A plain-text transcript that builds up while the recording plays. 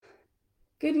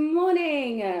Good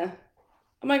morning. Oh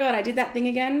my God, I did that thing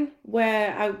again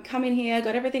where I come in here,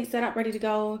 got everything set up, ready to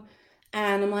go,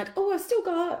 and I'm like, oh, I still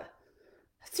got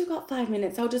 5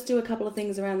 minutes. I'll just do a couple of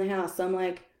things around the house. So I'm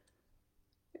like,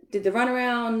 did the run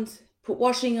around, put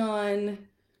washing on,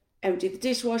 empty the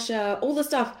dishwasher, all the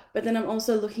stuff. But then I'm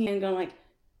also looking and going like,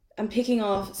 I'm picking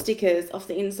off stickers off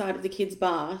the inside of the kids'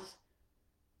 bath,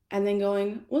 and then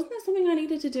going, wasn't that something I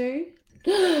needed to do?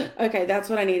 Okay, that's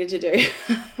what I needed to do.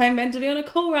 I'm meant to be on a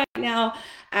call right now,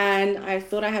 and I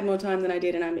thought I had more time than I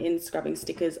did, and I'm in scrubbing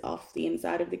stickers off the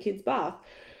inside of the kids' bath.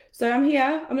 So I'm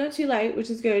here. I'm not too late,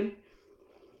 which is good.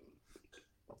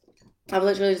 I've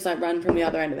literally just like run from the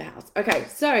other end of the house. Okay,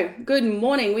 so good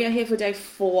morning. We are here for day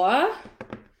 4.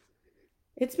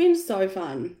 It's been so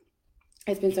fun.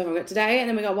 It's been so fun. We got today, and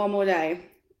then we got one more day.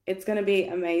 It's going to be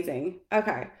amazing.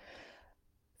 Okay.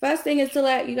 First thing is to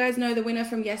let you guys know the winner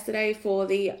from yesterday for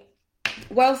the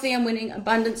Wealthy and Winning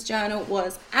Abundance Journal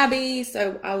was Abby.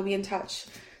 So I will be in touch,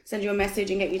 send you a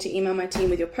message and get you to email my team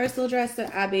with your postal address. So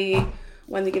Abby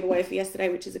won the giveaway for yesterday,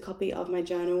 which is a copy of my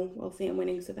journal, Wealthy and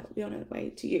Winning. So that will be on its way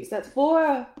to you. So that's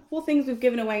four things we've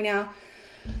given away now.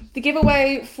 The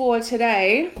giveaway for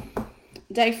today,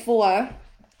 day 4,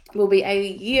 will be a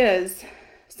year's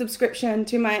subscription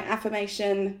to my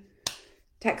Affirmation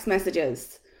text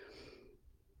messages,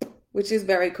 which is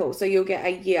very cool. So you'll get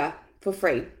a year for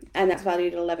free, and that's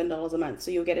valued at $11 a month.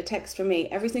 So you'll get a text from me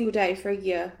every single day for a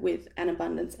year with an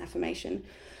abundance affirmation,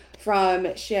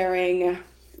 from sharing a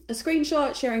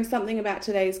screenshot, sharing something about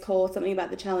today's call, something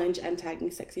about the challenge, and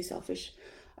tagging Sexy Selfish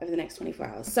over the next 24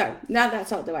 hours. So now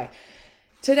that's out the way.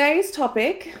 Today's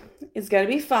topic is going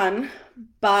to be fun,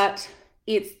 but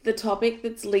it's the topic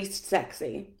that's least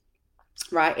sexy,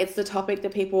 right? It's the topic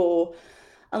that people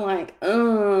are like,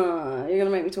 you're going to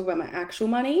make me talk about my actual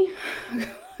money?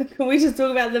 Can we just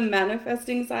talk about the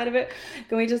manifesting side of it?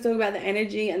 Can we just talk about the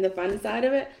energy and the fun side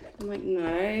of it? I'm like, no,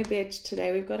 bitch.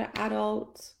 Today we've got an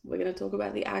adult. We're going to talk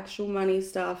about the actual money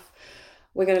stuff.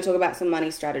 We're going to talk about some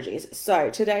money strategies. So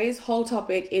today's whole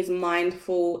topic is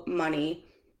mindful money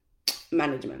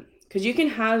management. Because you can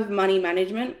have money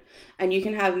management and you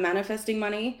can have manifesting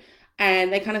money,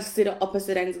 and they kind of sit at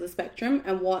opposite ends of the spectrum.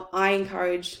 And what I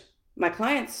encourage my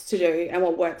clients to do, and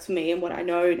what works for me, and what I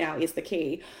know now is the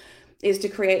key, is to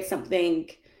create something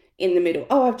in the middle.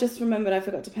 Oh, I've just remembered I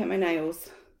forgot to paint my nails.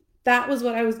 That was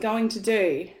what I was going to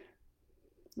do,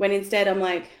 when instead I'm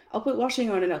like, I'll put washing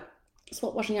on and I'll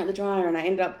swap washing out the dryer, and I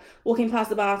ended up walking past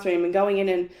the bathroom and going in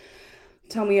and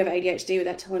tell me you have ADHD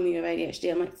without telling me you have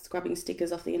ADHD. I'm like scrubbing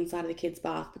stickers off the inside of the kids'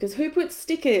 bath, because who puts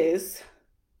stickers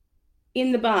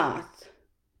in the bath?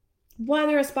 Why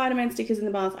there are Spider-Man stickers in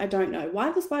the bath, I don't know.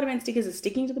 Why the Spider-Man stickers are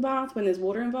sticking to the bath when there's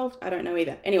water involved, I don't know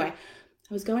either. Anyway,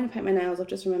 I was going to paint my nails. I've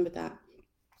just remembered that.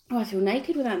 Oh, I feel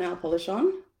naked without nail polish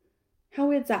on. How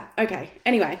weird's that? Okay,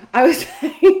 anyway, I was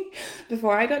saying,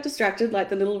 before I got distracted like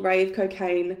the little rave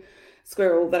cocaine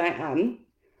squirrel that I am,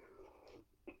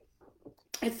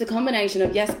 it's the combination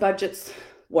of, yes, budgets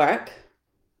work,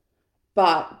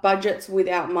 but budgets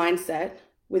without mindset,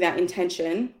 without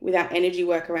intention, without energy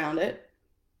work around it,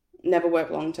 never work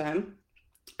long term.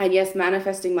 And yes,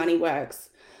 manifesting money works,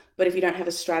 but if you don't have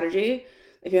a strategy,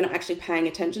 if you're not actually paying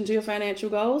attention to your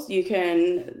financial goals, you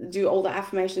can do all the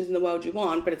affirmations in the world you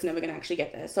want, but it's never going to actually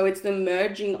get there. So it's the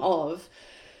merging of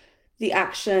the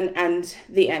action and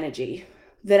the energy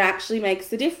that actually makes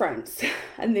the difference.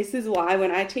 And this is why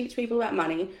when I teach people about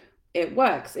money, it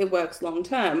works. It works long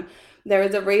term. There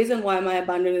is a reason why my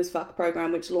Abundant as Fuck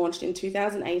program, which launched in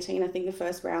 2018, I think the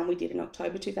first round we did in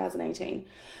October 2018,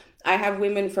 I have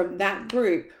women from that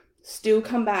group still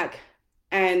come back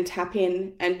and tap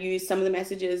in and use some of the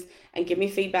messages and give me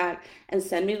feedback and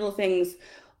send me little things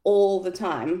all the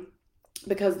time,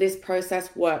 because this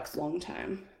process works long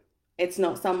term. It's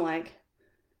not some like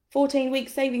 14-week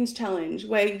savings challenge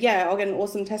where, yeah, I'll get an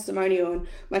awesome testimonial and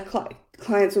my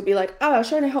clients would be like, oh, I was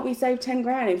trying to help me save 10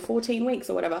 grand in 14 weeks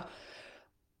or whatever.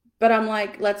 But I'm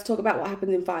like, let's talk about what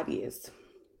happens in 5 years.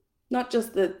 Not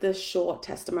just the short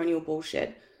testimonial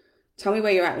bullshit. Tell me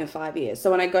where you're at in 5 years. So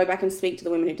when I go back and speak to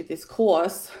the women who did this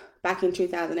course back in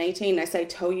 2018, I say,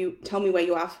 tell me where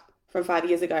you are from 5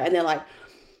 years ago. And they're like,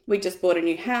 we just bought a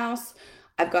new house.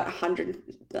 I've got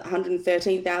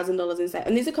 $113,000 in savings.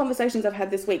 And these are conversations I've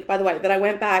had this week, by the way, that I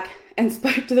went back and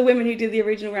spoke to the women who did the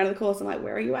original round of the course. I'm like,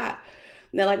 where are you at?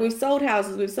 And they're like, we've sold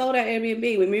houses, we've sold our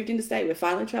Airbnb, we moved into state, we're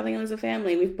finally traveling as a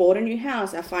family, we've bought a new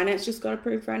house, our finance just got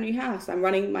approved for our new house, I'm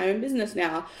running my own business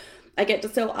now, I get to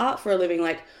sell art for a living.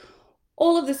 Like,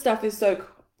 all of this stuff is so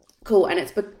cool, and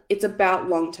it's about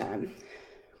long term,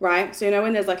 right? So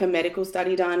when there's like a medical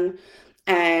study done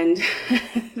And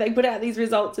they put out these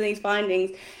results and these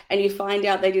findings, and you find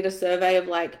out they did a survey of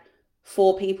like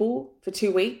 4 people for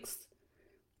 2 weeks.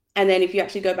 And then if you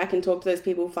actually go back and talk to those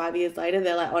people 5 years later,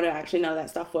 they're like, oh no, actually none of that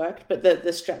stuff worked. But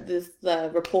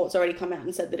the report's already come out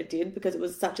and said that it did, because it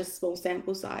was such a small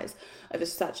sample size over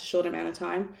such a short amount of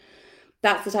time.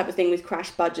 That's the type of thing with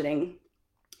crash budgeting,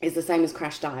 is the same as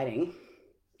crash dieting.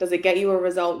 Does it get you a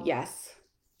result? Yes.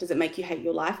 Does it make you hate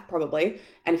your life? Probably.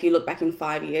 And if you look back in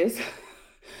 5 years,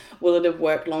 will it have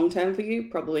worked long term for you?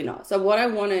 Probably not. So what I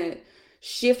want to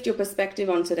shift your perspective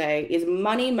on today is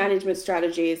money management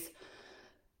strategies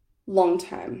long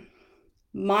term.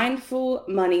 Mindful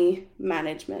money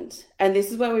management. And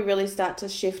this is where we really start to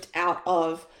shift out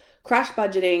of crash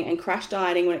budgeting and crash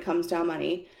dieting when it comes to our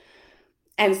money,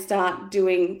 and start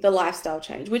doing the lifestyle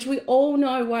change, which we all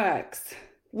know works.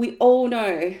 We all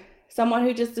know someone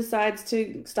who just decides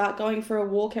to start going for a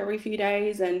walk every few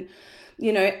days and,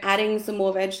 you know, adding some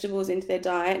more vegetables into their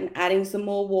diet and adding some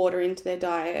more water into their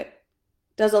diet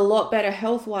does a lot better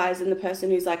health-wise than the person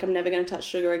who's like, I'm never going to touch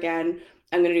sugar again.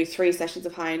 I'm going to do 3 sessions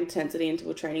of high intensity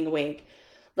interval training a week.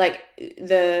 Like you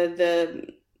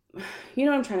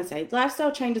know what I'm trying to say?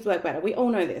 Lifestyle changes work better. We all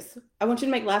know this. I want you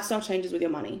to make lifestyle changes with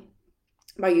your money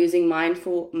by using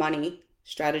mindful money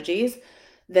strategies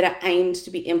that are aimed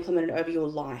to be implemented over your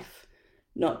life,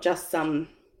 not just some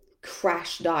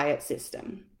crash diet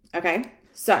system. Okay?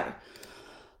 So,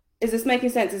 is this making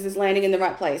sense? Is this landing in the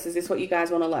right place? Is this what you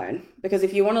guys want to learn? Because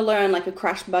if you want to learn like a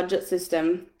crash budget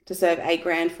system to serve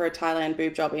 $8,000 for a Thailand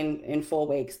boob job in 4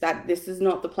 weeks, this is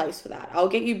not the place for that. I'll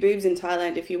get you boobs in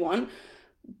Thailand if you want,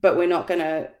 but we're not going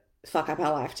to fuck up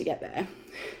our life to get there.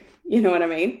 You know what I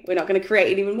mean? We're not going to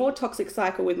create an even more toxic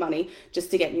cycle with money just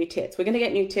to get new tits. We're going to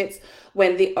get new tits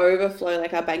when the overflow,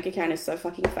 like our bank account is so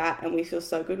fucking fat and we feel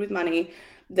so good with money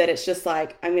that it's just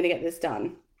like, I'm going to get this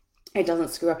done. It doesn't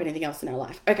screw up anything else in our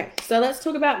life. Okay, so let's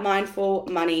talk about mindful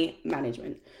money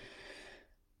management.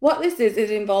 What this is,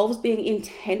 it involves being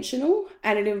intentional,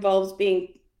 and it involves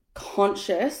being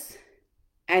conscious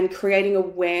and creating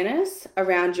awareness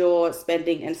around your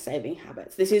spending and saving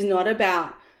habits. This is not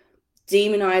about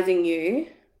demonizing you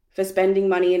for spending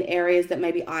money in areas that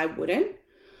maybe I wouldn't,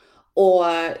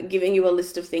 or giving you a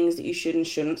list of things that you should and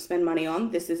shouldn't spend money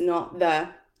on. This is not the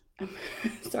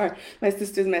sorry, my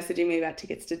sister's messaging me about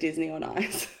tickets to Disney on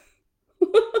Ice.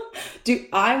 Do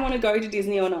I want to go to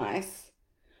Disney on Ice?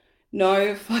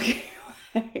 No fucking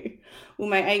way. Will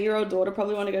my 8-year-old daughter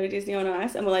probably want to go to Disney on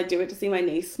Ice? And will I do it to see my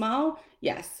niece smile?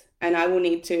 Yes. And I will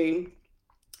need to,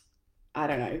 I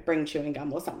don't know, bring chewing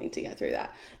gum or something to get through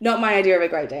that. Not my idea of a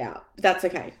great day out. But that's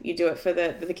okay. You do it for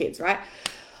the kids, right?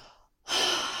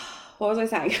 What was I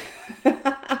saying?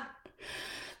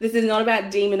 This is not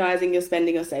about demonizing your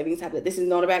spending or savings habit. This is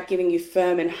not about giving you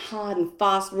firm and hard and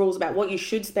fast rules about what you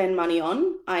should spend money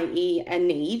on, i.e. a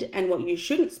need, and what you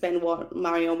shouldn't spend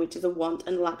money on, which is a want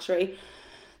and luxury.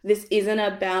 This isn't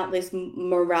about this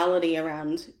morality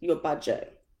around your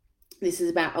budget. This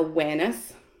is about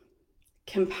awareness,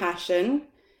 compassion,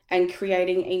 and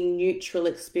creating a neutral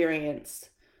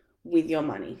experience with your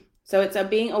money. So it's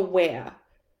being aware.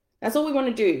 That's all we want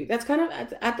to do. That's kind of,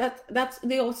 that's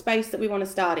the space that we want to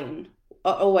start in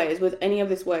always with any of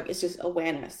this work. It's just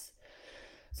awareness.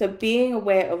 So being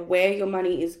aware of where your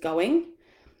money is going,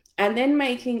 and then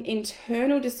making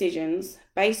internal decisions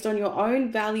based on your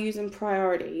own values and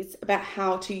priorities about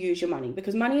how to use your money.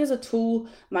 Because money is a tool,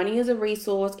 money is a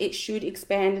resource. It should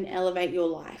expand and elevate your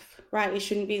life, right? It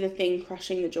shouldn't be the thing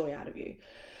crushing the joy out of you.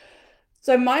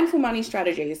 So mindful money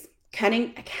strategies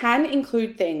can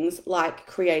include things like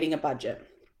creating a budget.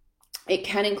 It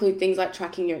can include things like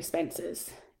tracking your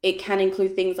expenses. It can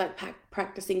include things like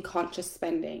practicing conscious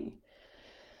spending.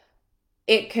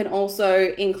 It can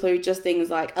also include just things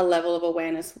like a level of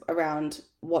awareness around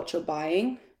what you're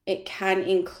buying. It can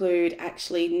include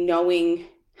actually knowing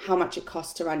how much it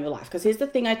costs to run your life. Because here's the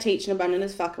thing I teach in Abundant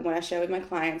as Fuck and what I share with my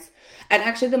clients. And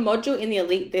actually the module in the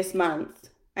Elite this month,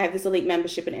 I have this Elite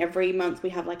membership, and every month we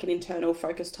have like an internal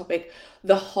focus topic.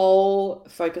 The whole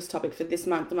focus topic for this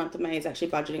month, the month of May, is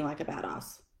actually budgeting like a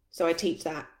badass. So I teach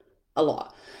that a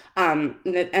lot. And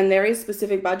there is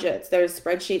specific budgets. There is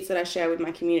spreadsheets that I share with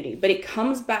my community, but it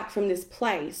comes back from this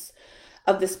place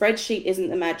of the spreadsheet isn't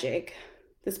the magic.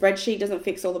 The spreadsheet doesn't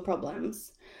fix all the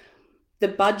problems. The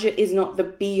budget is not the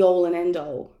be all and end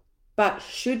all. But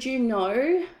should you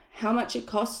know how much it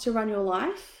costs to run your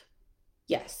life?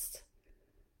 Yes.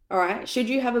 All right. Should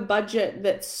you have a budget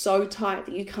that's so tight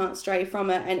that you can't stray from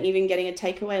it, and even getting a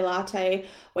takeaway latte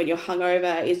when you're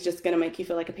hungover is just going to make you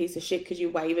feel like a piece of shit because you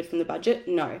wavered from the budget?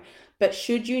 No. But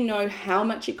should you know how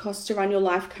much it costs to run your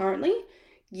life currently?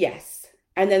 Yes.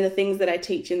 And then the things that I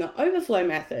teach in the overflow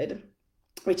method,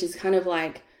 which is kind of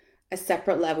like a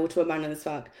separate level to abundance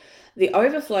fuck. The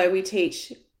overflow we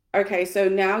teach, okay, so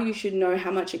now you should know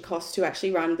how much it costs to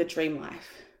actually run the dream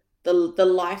life, the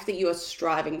life that you are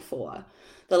striving for,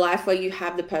 the life where you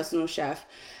have the personal chef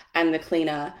and the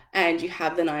cleaner and you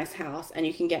have the nice house and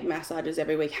you can get massages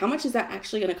every week. How much is that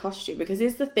actually going to cost you? Because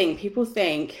here's the thing, people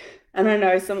think, and I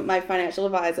know some of my financial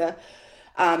advisor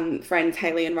friends,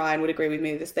 Haley and Ryan, would agree with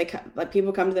me with this.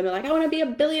 People come to them and they're like, I want to be a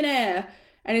billionaire.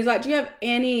 And he's like, do you have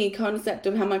any concept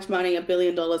of how much money $1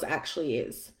 billion actually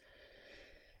is?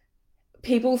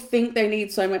 People think they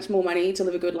need so much more money to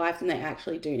live a good life than they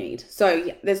actually do need. So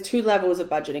yeah, there's 2 levels of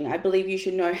budgeting. I believe you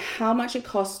should know how much it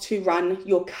costs to run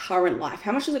your current life.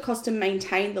 How much does it cost to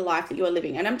maintain the life that you are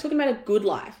living? And I'm talking about a good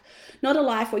life, not a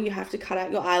life where you have to cut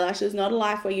out your eyelashes, not a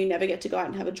life where you never get to go out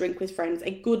and have a drink with friends,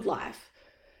 a good life,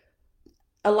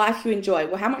 a life you enjoy.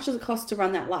 Well, how much does it cost to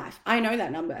run that life? I know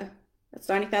that number. That's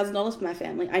 $90,000 for my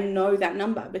family. I know that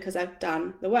number because I've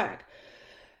done the work.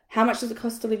 How much does it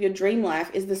cost to live your dream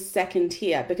life is the second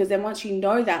tier, because then once you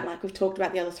know that, like we've talked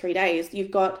about the other 3 days,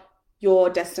 you've got your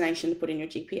destination to put in your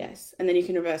GPS, and then you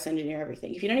can reverse engineer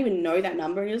everything. If you don't even know that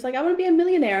number and you're just like, I want to be a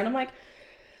millionaire, and I'm like,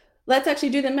 let's actually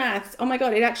do the maths. Oh my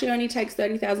God, it actually only takes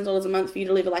 $30,000 a month for you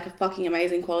to live like a fucking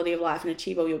amazing quality of life and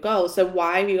achieve all your goals. So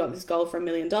why have you got this goal for $1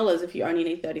 million if you only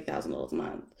need $30,000 a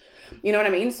month? You know what I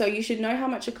mean? So you should know how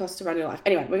much it costs to run your life.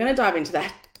 Anyway, we're going to dive into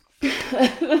that.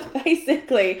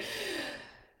 Basically,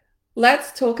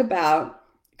 let's talk about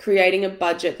creating a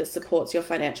budget that supports your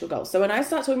financial goals. So when I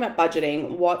start talking about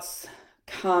budgeting, what's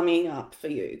coming up for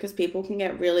you? Because people can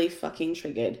get really fucking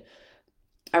triggered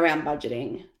around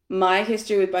budgeting. My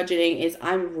history with budgeting is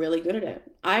I'm really good at it.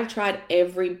 I've tried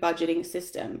every budgeting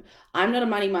system. I'm not a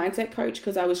money mindset coach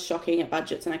because I was shocking at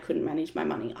budgets and I couldn't manage my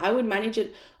money. I would manage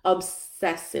it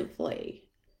obsessively,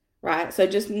 right? So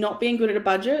just not being good at a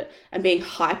budget and being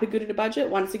hyper good at a budget,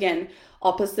 once again,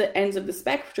 opposite ends of the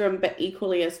spectrum, but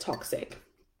equally as toxic.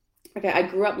 Okay, I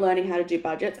grew up learning how to do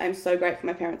budgets. I'm so grateful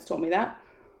my parents taught me that.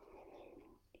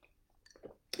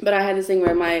 But I had this thing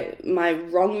where my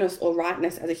wrongness or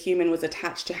rightness as a human was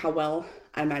attached to how well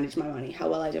I manage my money, how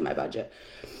well I do my budget.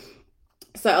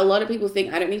 So a lot of people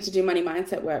think I don't need to do money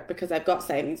mindset work because I've got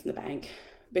savings in the bank,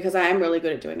 because I am really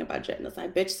good at doing a budget. And it's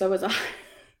like, bitch, so was I.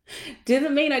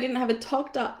 Didn't mean I didn't have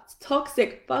a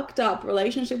toxic, fucked up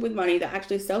relationship with money that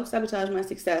actually self-sabotaged my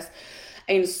success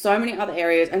in so many other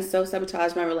areas and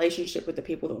self-sabotaged my relationship with the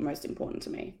people that were most important to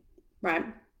me, right?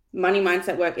 Money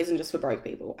mindset work isn't just for broke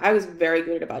people. I was very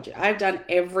good at a budget. I've done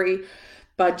every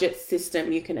budget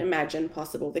system you can imagine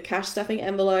possible. The cash stuffing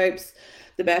envelopes,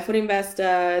 the barefoot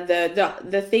investor,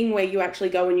 the thing where you actually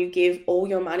go and you give all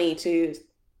your money to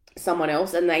someone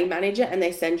else and they manage it and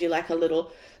they send you like a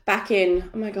little, back in,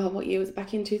 oh my God, what year was it?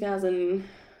 Back in 2000,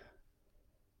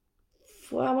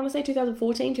 I want to say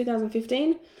 2014,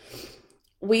 2015.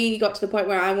 We got to the point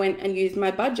where I went and used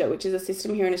my budget, which is a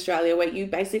system here in Australia where you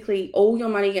basically, all your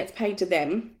money gets paid to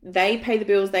them. They pay the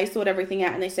bills, they sort everything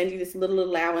out, and they send you this little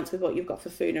allowance with what you've got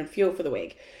for food and fuel for the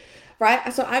week,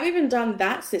 right? So I've even done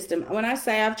that system. When I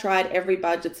say I've tried every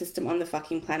budget system on the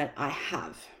fucking planet, I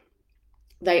have.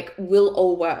 They will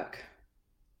all work,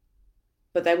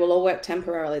 but they will all work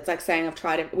temporarily. It's like saying I've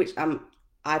tried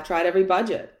every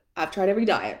budget. I've tried every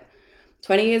diet.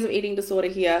 20 years of eating disorder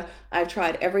here. I've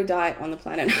tried every diet on the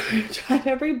planet. I've tried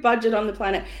every budget on the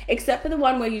planet, except for the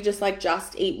one where you just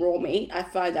eat raw meat. I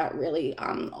find that really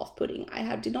off-putting.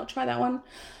 Did not try that one.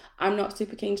 I'm not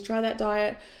super keen to try that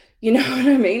diet. You know what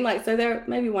I mean? So there are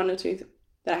maybe 1 or 2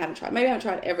 that I haven't tried. Maybe I haven't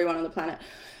tried everyone on the planet,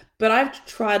 but I've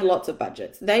tried lots of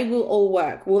budgets. They will all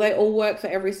work. Will they all work for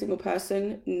every single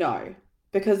person? No.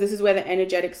 Because this is where the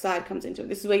energetic side comes into it.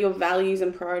 This is where your values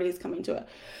and priorities come into it.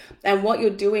 And what you're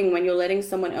doing when you're letting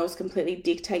someone else completely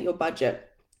dictate your budget,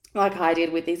 like I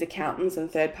did with these accountants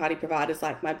and third-party providers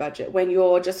like my budget, when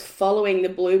you're just following the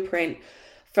blueprint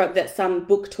that some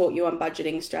book taught you on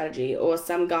budgeting strategy, or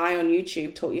some guy on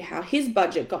YouTube taught you how his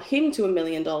budget got him to $1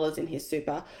 million in his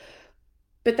super,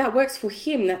 but that works for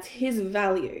him. That's his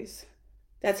values.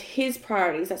 That's his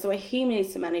priorities. That's the way he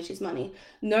needs to manage his money.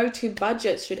 No 2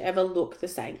 budgets should ever look the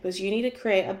same, because you need to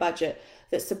create a budget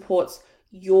that supports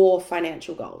your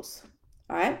financial goals.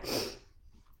 All right?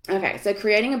 Okay, so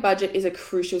creating a budget is a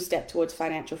crucial step towards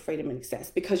financial freedom and success,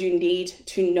 because you need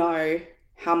to know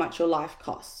how much your life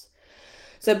costs.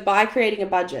 So by creating a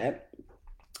budget,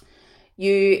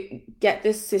 you get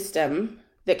this system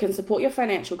that can support your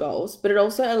financial goals, but it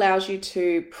also allows you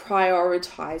to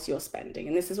prioritize your spending.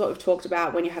 And this is what we've talked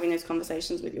about when you're having those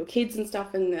conversations with your kids and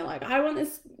stuff, and they're like, I want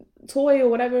this toy or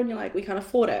whatever, and you're like, we can't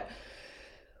afford it.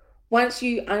 once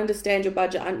you understand your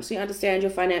budget, once you understand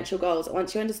your financial goals,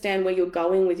 once you understand where you're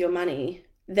going with your money,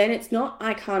 then it's not,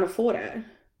 I can't afford it.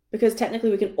 Because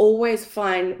technically we can always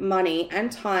find money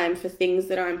and time for things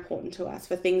that are important to us,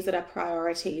 for things that are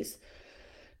priorities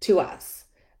to us.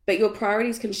 But your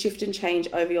priorities can shift and change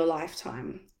over your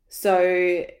lifetime.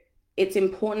 So it's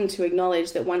important to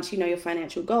acknowledge that once you know your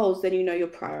financial goals, then you know your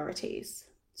priorities.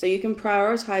 So you can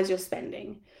prioritize your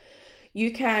spending.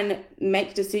 You can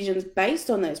make decisions based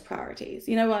on those priorities.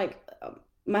 Like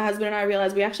my husband and I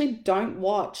realized we actually don't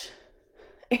watch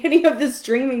any of the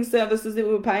streaming services that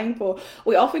we were paying for.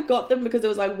 We often got them because it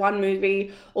was like one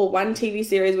movie or one TV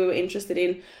series we were interested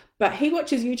in. But he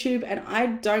watches YouTube and I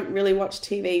don't really watch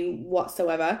TV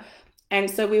whatsoever. And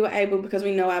so we were able, because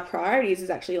we know our priorities is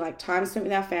actually like time spent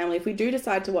with our family. If we do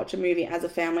decide to watch a movie as a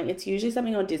family, it's usually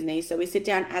something on Disney. So we sit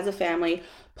down as a family,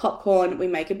 popcorn, we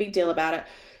make a big deal about it.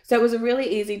 So it was a really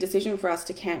easy decision for us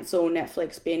to cancel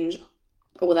Netflix, binge,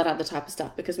 all that other type of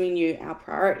stuff because we knew our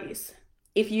priorities.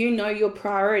 If you know your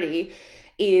priority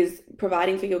is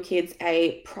providing for your kids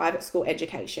a private school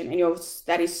education and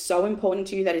that is so important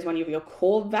to you, that is one of your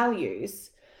core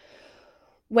values,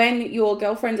 when your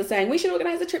girlfriends are saying, we should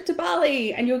organize a trip to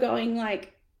Bali, and you're going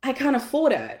like, I can't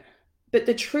afford it. But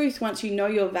the truth, once you know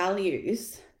your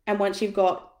values and once you've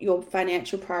got your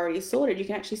financial priorities sorted, you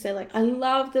can actually say like, I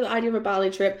love the idea of a Bali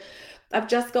trip. I've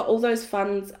just got all those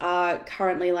funds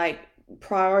currently like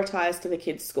prioritized to the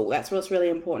kids' school. That's what's really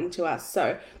important to us.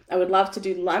 So I would love to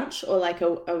do lunch or like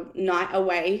a night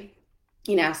away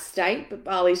in our state, but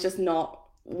Bali's just not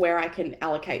where I can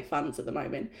allocate funds at the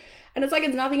moment. And it's like,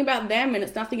 it's nothing about them and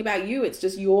it's nothing about you. It's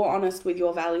just you're honest with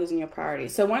your values and your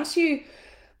priorities. So once you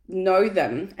know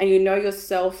them and you know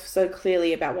yourself so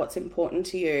clearly about what's important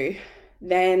to you,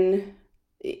 then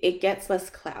it gets less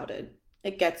clouded.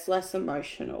 It gets less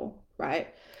emotional,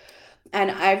 right?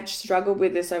 And I've struggled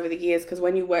with this over the years because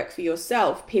when you work for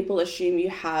yourself, people assume you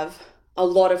have a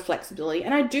lot of flexibility.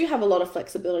 And I do have a lot of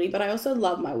flexibility, but I also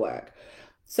love my work.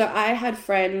 So I had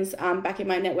friends back in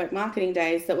my network marketing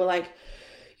days that were like,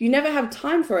 you never have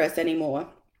time for us anymore.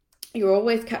 You're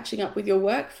always catching up with your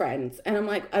work friends. And I'm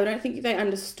like, I don't think they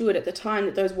understood at the time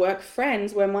that those work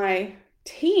friends were my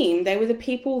team. They were the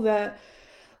people that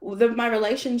my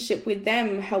relationship with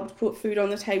them helped put food on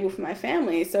the table for my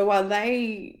family. So while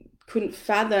they couldn't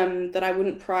fathom that I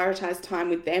wouldn't prioritize time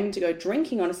with them to go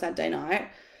drinking on a Saturday night,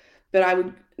 but I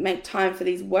would make time for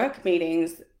these work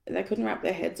meetings, they couldn't wrap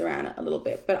their heads around it a little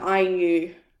bit. But I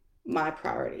knew my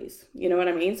priorities, you know what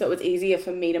I mean? So it was easier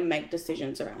for me to make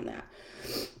decisions around that.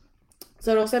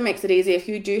 So it also makes it easier if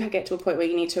you do get to a point where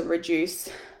you need to reduce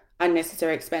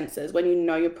unnecessary expenses. When you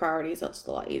know your priorities, that's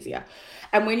a lot easier.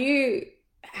 And when you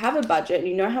have a budget and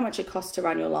you know how much it costs to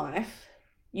run your life,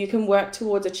 you can work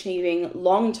towards achieving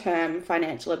long-term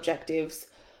financial objectives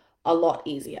a lot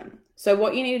easier. So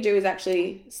what you need to do is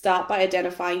actually start by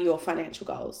identifying your financial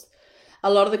goals.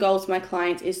 A lot of the goals for my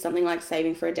clients is something like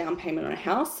saving for a down payment on a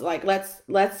house. Like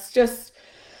let's just,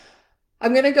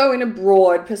 I'm going to go in a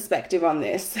broad perspective on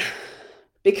this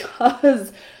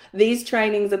because these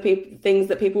trainings are things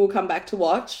that people will come back to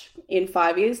watch in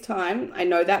 5 years' time. I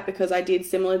know that because I did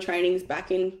similar trainings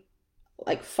back in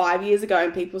like 5 years ago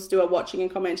and people still are watching and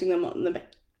commenting them on them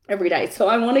every day. So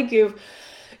I want to give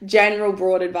general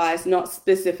broad advice, not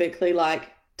specifically like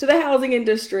to the housing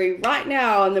industry right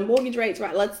now and the mortgage rates,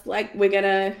 right? We're going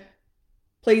to,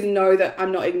 please know that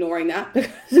I'm not ignoring that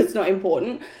because it's not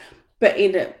important. But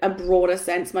in a broader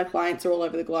sense, my clients are all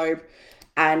over the globe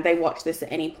and they watch this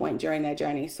at any point during their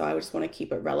journey. So I just want to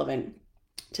keep it relevant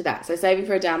to that. So saving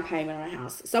for a down payment on a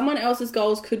house. Someone else's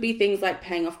goals could be things like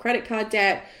paying off credit card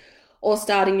debt or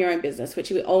starting your own business,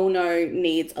 which we all know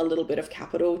needs a little bit of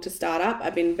capital to start up.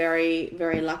 I've been very,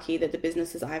 very lucky that the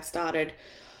businesses I've started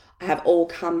have all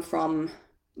come from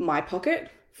my pocket,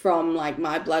 from like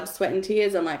my blood, sweat and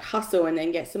tears, and like hustle and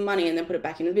then get some money and then put it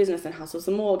back into the business and hustle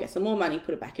some more, get some more money,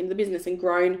 put it back into the business, and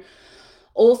grown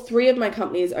all three of my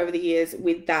companies over the years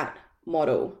with that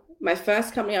model. My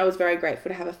first company, I was very grateful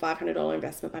to have a $500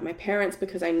 investment by my parents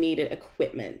because I needed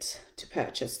equipment to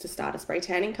purchase to start a spray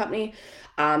tanning company.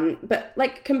 But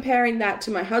like comparing that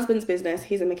to my husband's business,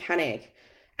 he's a mechanic.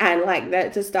 And like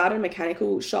that, to start a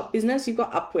mechanical shop business, you've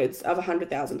got upwards of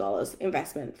 $100,000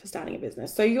 investment for starting a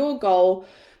business. So your goal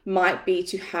might be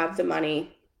to have the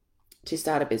money to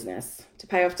start a business, to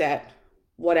pay off debt,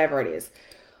 whatever it is.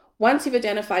 Once you've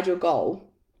identified your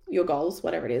goals,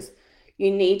 whatever it is,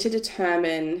 you need to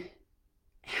determine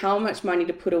how much money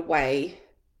to put away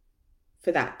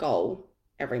for that goal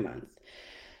every month.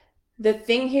 The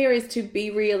thing here is to be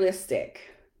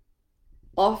realistic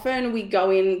often we go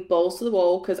in balls to the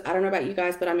wall because I don't know about you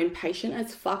guys, but I'm impatient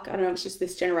as fuck. I don't know, it's just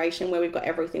this generation where we've got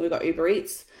everything. We've got Uber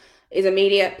Eats is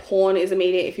immediate, porn is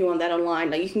immediate if you want that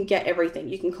online. Like you can get everything.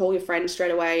 You can call your friend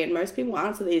straight away, and most people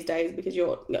answer these days because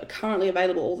you're currently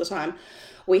available all the time.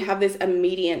 We have this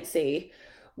immediacy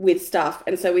with stuff,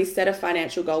 and so we set a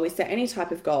financial goal, we set any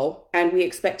type of goal, and we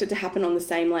expect it to happen on the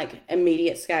same like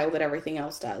immediate scale that everything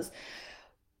else does.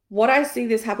 What I see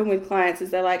this happen with clients is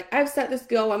they're like, I've set this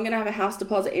goal, I'm going to have a house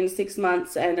deposit in 6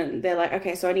 months. And they're like,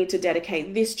 okay, so I need to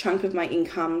dedicate this chunk of my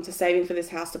income to saving for this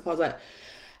house deposit.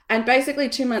 And basically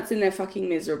 2 months in, they're fucking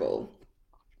miserable.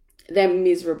 They're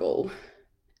miserable.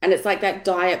 And it's like that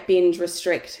diet, binge,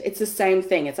 restrict. It's the same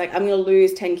thing. It's like, I'm going to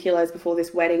lose 10 kilos before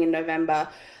this wedding in November.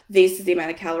 This is the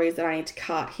amount of calories that I need to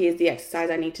cut. Here's the exercise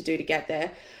I need to do to get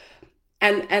there.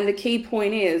 And the key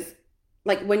point is,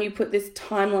 like when you put this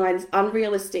timeline, it's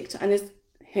unrealistic.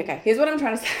 Okay, here's what I'm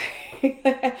trying to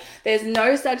say. There's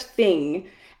no such thing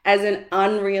as an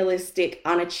unrealistic,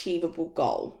 unachievable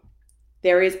goal.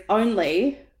 There is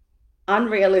only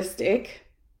unrealistic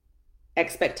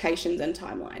expectations and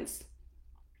timelines.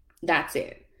 That's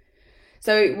it.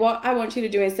 So what I want you to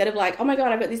do, instead of like, oh my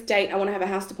God, I've got this date, I want to have a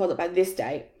house deposit by this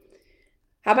date.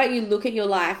 How about you look at your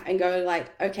life and go like,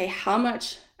 okay, how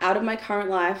much out of my current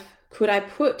life could I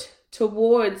put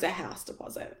towards a house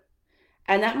deposit?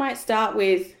 And that might start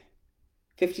with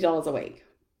 $50 a week.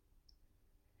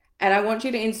 And I want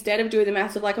you to, instead of doing the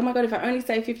maths of like, oh my God, if I only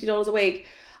save $50 a week,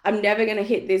 I'm never going to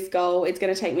hit this goal. It's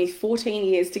going to take me 14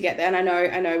 years to get there. And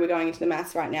I know we're going into the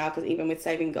maths right now, because even with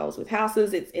saving goals with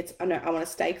houses, I know I want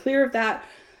to stay clear of that.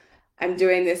 I'm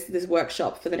doing this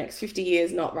workshop for the next 50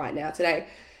 years, not right now, today.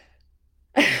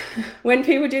 When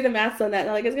people do the maths on that,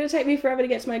 they're like, it's going to take me forever to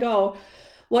get to my goal.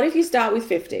 What if you start with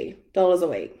 $50 a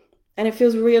week and it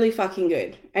feels really fucking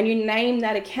good, and you name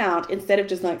that account instead of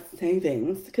just like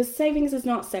savings, because savings is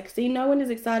not sexy. No one is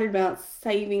excited about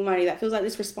saving money. That feels like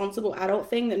this responsible adult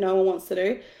thing that no one wants to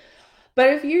do. But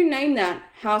if you name that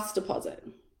house deposit,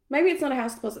 maybe it's not a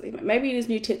house deposit thing, maybe it is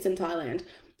new tits in Thailand,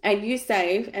 and you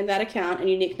save and that account and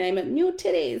you nickname it new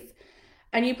titties,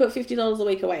 and you put $50 a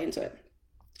week away into it,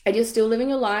 and you're still living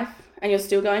your life, and you're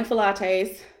still going for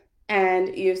lattes,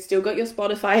 and you've still got your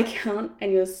Spotify account,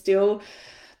 and you're still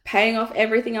paying off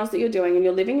everything else that you're doing, and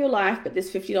you're living your life, but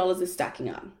this $50 is stacking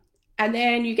up. And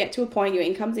then you get to a point, your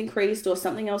income's increased, or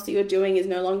something else that you're doing is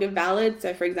no longer valid.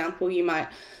 So for example, you might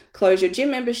close your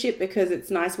gym membership because it's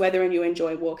nice weather and you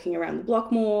enjoy walking around the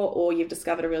block more, or you've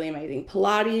discovered a really amazing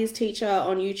Pilates teacher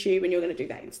on YouTube and you're going to do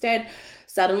that instead.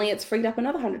 Suddenly it's freed up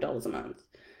another $100 a month.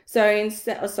 So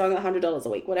instead of $100 a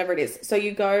week, whatever it is. So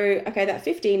you go, okay, that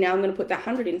 50, now I'm going to put that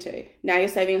 100 into. Now you're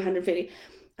saving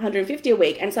 150 a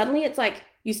week. And suddenly it's like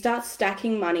you start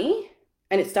stacking money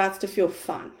and it starts to feel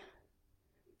fun.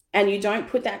 And you don't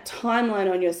put that timeline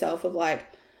on yourself of like,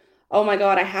 oh my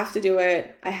God, I have to do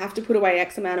it. I have to put away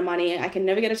X amount of money. I can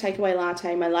never get a takeaway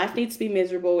latte. My life needs to be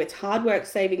miserable. It's hard work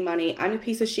saving money. I'm a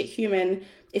piece of shit human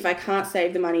if I can't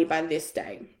save the money by this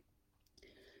day.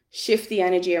 Shift the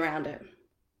energy around it.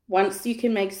 Once you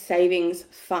can make savings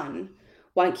fun,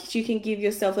 once you can give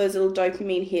yourself those little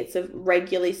dopamine hits of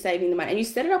regularly saving the money, and you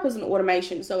set it up as an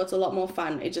automation, so it's a lot more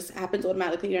fun. It just happens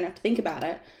automatically. You don't have to think about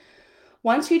it.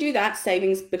 Once you do that,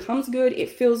 savings becomes good. It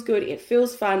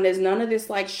feels fun. There's none of this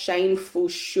like shameful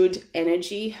should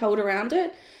energy held around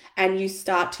it. And you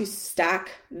start to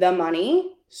stack the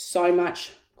money so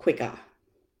much quicker,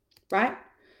 right?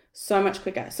 So much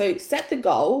quicker. So set the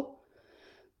goal.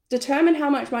 Determine how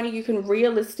much money you can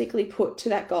realistically put to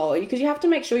that goal, because you have to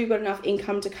make sure you've got enough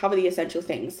income to cover the essential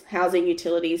things: housing,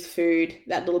 utilities, food,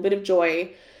 that little bit of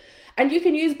joy. And you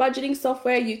can use budgeting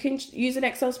software. You can use an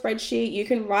Excel spreadsheet. You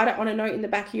can write it on a note in the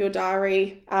back of your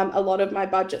diary. A lot of my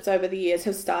budgets over the years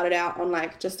have started out on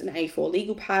like just an A4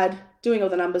 legal pad, doing all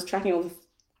the numbers, tracking all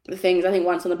the things. I think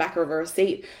once on the back of a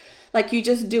receipt. Like, you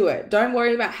just do it. Don't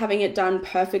worry about having it done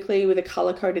perfectly with a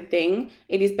color-coded thing.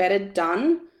 It is better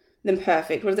done than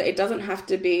perfect. It doesn't have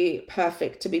to be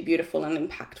perfect to be beautiful and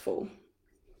impactful.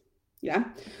 Yeah.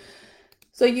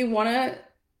 So you want to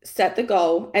set the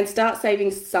goal and start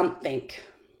saving something.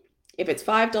 If it's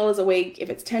 $5 a week, if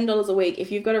it's $10 a week,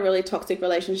 if you've got a really toxic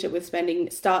relationship with spending,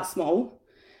 start small.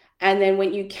 And then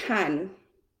when you can,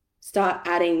 start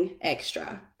adding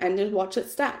extra and just watch it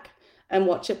stack and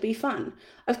watch it be fun.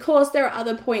 Of course, there are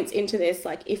other points into this,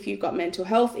 like if you've got mental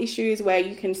health issues where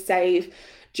you can save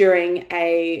during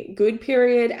a good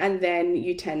period, and then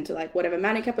you tend to like whatever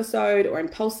manic episode or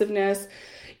impulsiveness,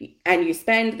 and you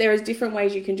spend. There is different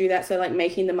ways you can do that. So like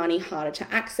making the money harder to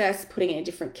access, putting it in a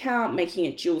different account, making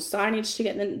it dual signage to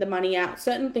get the money out,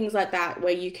 certain things like that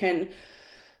where you can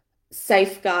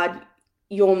safeguard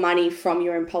your money from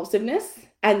your impulsiveness,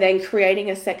 and then creating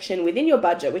a section within your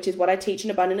budget, which is what I teach in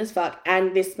Abundant as Fuck,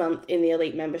 and this month in the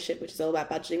Elite membership, which is all about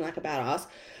budgeting like a badass,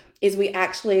 is we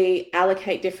actually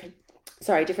allocate different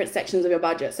sections of your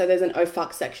budget. So there's an oh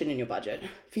fuck section in your budget.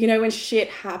 You know, when shit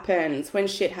happens, when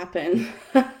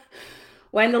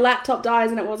the laptop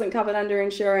dies and it wasn't covered under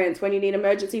insurance, when you need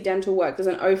emergency dental work, there's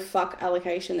an oh fuck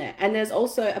allocation there. And there's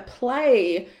also a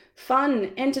play,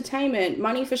 fun, entertainment,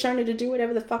 money for Shona to do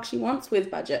whatever the fuck she wants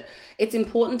with budget. It's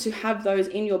important to have those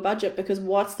in your budget, because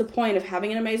what's the point of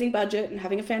having an amazing budget and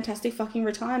having a fantastic fucking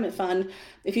retirement fund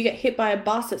if you get hit by a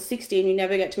bus at 60 and you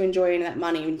never get to enjoy any of that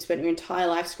money and spend your entire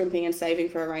life scrimping and saving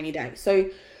for a rainy day? So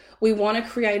we want to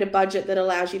create a budget that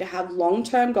allows you to have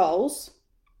long-term goals,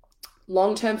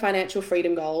 long-term financial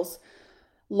freedom goals,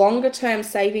 longer-term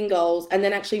saving goals, and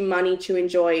then actually money to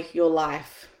enjoy your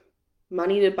life.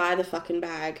 Money to buy the fucking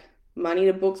bag, money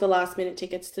to book the last minute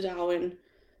tickets to Darwin,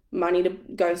 money to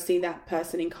go see that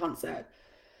person in concert.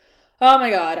 Oh my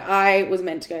God, I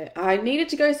needed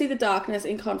to go see The Darkness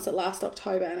in concert last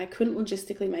October, and I couldn't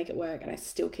logistically make it work, and I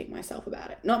still kick myself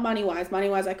about it. Not money-wise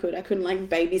I couldn't like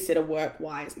babysitter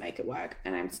work-wise make it work,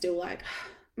 and I'm still like,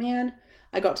 man,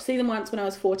 I got to see them once when I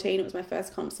was 14, it was my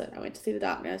first concert, I went to see The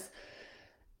Darkness.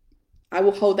 I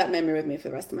will hold that memory with me for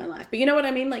the rest of my life. But you know what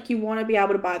I mean? Like, you want to be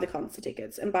able to buy the concert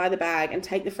tickets and buy the bag and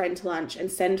take the friend to lunch and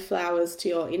send flowers to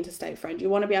your interstate friend. You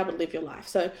want to be able to live your life.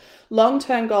 So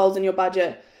long-term goals in your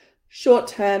budget,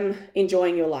 short-term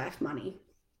enjoying your life money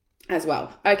as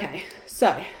well. Okay,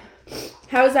 so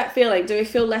how is that feeling? Do we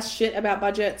feel less shit about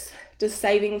budgets? Does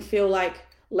saving feel like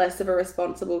less of a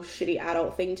responsible, shitty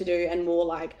adult thing to do and more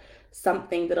like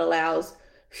something that allows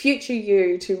future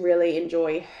you to really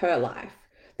enjoy her life?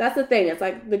 That's the thing. It's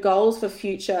like the goals for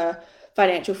future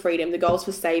financial freedom, the goals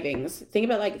for savings. Think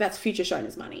about like that's future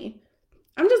Shona's money.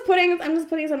 I'm just putting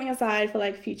something aside for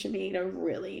like future me to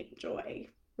really enjoy,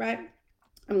 right?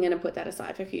 I'm going to put that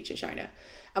aside for future Shona.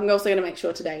 I'm also going to make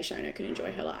sure today Shona can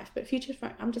enjoy her life, but future,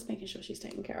 I'm just making sure she's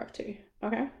taken care of too.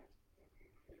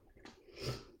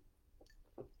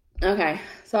 Okay.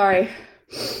 Sorry.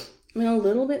 I've been a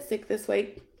little bit sick this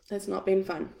week. It's not been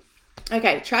fun.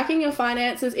 Okay, tracking your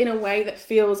finances in a way that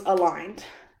feels aligned,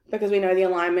 because we know the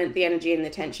alignment, the energy, and the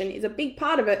tension is a big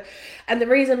part of it. And the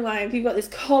reason why, if you've got this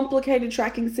complicated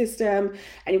tracking system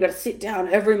and you've got to sit down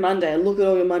every Monday and look at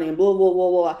all your money and blah, blah, blah,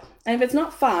 blah, and if it's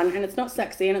not fun and it's not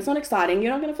sexy and it's not exciting,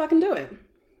 you're not going to fucking do it.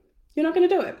 You're not going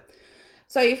to do it.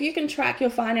 So if you can track your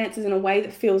finances in a way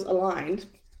that feels aligned,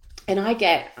 and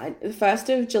the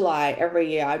 1st of July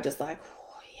every year, I'm just like,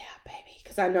 oh yeah, baby,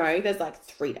 because I know there's like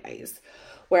 3 days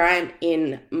where I'm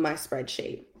in my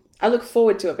spreadsheet. I look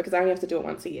forward to it because I only have to do it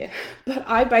once a year. But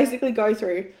I basically go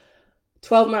through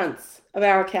 12 months of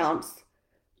our accounts,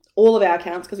 all of our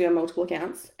accounts, because we have multiple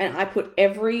accounts, and I put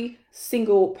every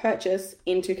single purchase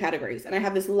into categories. And I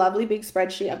have this lovely big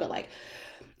spreadsheet. I've got like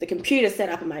the computer set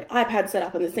up and my iPad set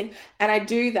up and this thing. And I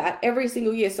do that every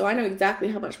single year. So I know exactly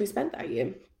how much we spent that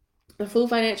year. The full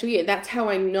financial year. That's how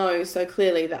I know so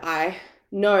clearly that I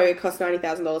know it costs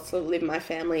 $90,000 to live my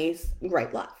family's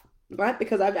great life, right?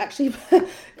 Because I've actually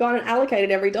gone and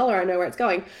allocated every dollar. I know where it's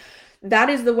going. That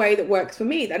is the way that works for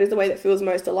me. That is the way that feels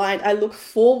most aligned. I look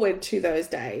forward to those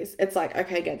days. It's like,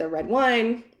 okay, get the red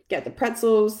wine, get the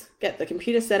pretzels, get the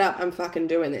computer set up. I'm fucking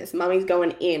doing this. Mummy's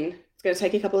going in. It's going to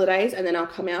take a couple of days and then I'll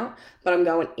come out, but I'm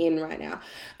going in right now.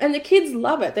 And the kids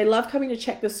love it. They love coming to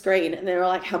check the screen and they're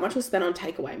like, how much was spent on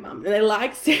takeaway, Mum? And they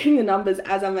like seeing the numbers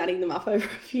as I'm adding them up over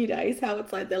a few days, how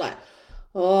it's like, they're like,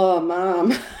 oh,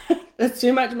 Mum, that's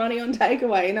too much money on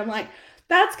takeaway. And I'm like,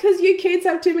 that's because you kids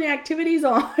have too many activities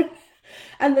on.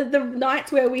 And the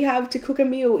nights where we have to cook a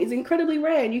meal is incredibly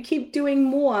rare and you keep doing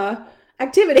more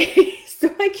activities.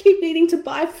 So I keep needing to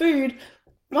buy food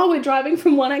while we're driving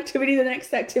from one activity to the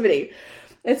next activity.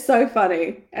 It's so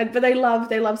funny. But they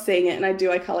love seeing it, and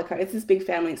I color code. It's this big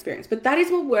family experience. But that is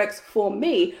what works for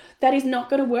me. That is not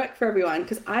going to work for everyone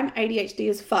because I'm ADHD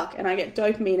as fuck and I get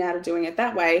dopamine out of doing it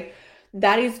that way.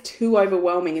 That is too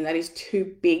overwhelming and that is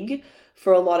too big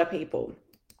for a lot of people.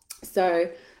 So,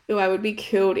 I would be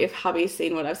killed if hubby's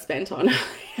seen what I've spent on.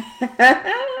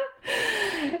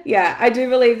 Yeah, I do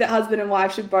believe that husband and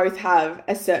wife should both have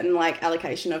a certain like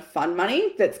allocation of fun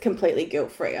money that's completely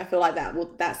guilt-free. I feel like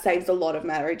that saves a lot of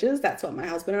marriages. That's what my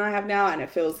husband and I have now, and it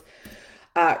feels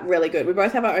really good. We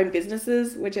both have our own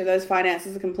businesses, which are those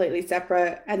finances are completely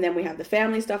separate, and then we have the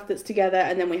family stuff that's together,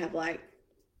 and then we have like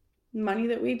money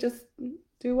that we just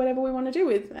do whatever we want to do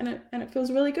with, and it feels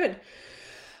really good.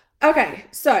 Okay,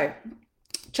 so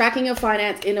tracking your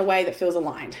finance in a way that feels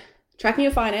aligned. Tracking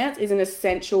your finance is an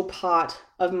essential part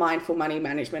of mindful money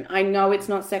management. I know it's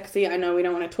not sexy. I know we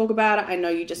don't want to talk about it. I know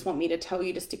you just want me to tell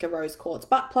you to stick a rose quartz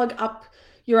butt plug up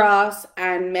your ass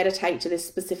and meditate to this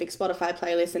specific Spotify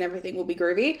playlist and everything will be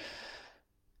groovy.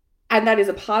 And that is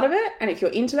a part of it. And if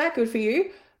you're into that, good for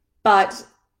you. But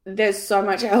there's so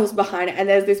much else behind it. And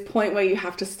there's this point where you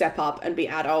have to step up and be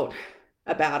adult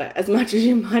about it as much as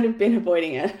you might have been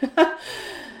avoiding it.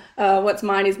 What's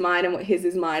mine is mine and what his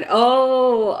is mine.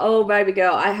 Oh, baby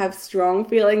girl, I have strong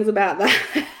feelings about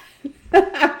that.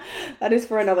 That is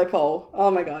for another call.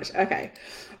 Oh my gosh. Okay.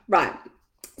 Right.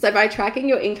 So by tracking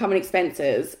your income and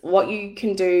expenses, what you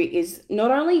can do is not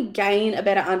only gain a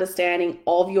better understanding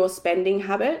of your spending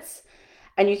habits,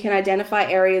 and you can identify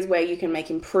areas where you can make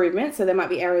improvements. So there might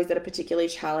be areas that are particularly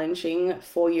challenging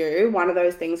for you. One of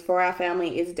those things for our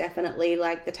family is definitely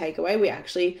like the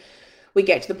takeaway. We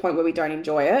get to the point where we don't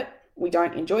enjoy it. We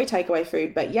don't enjoy takeaway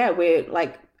food, but yeah, we're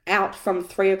like out from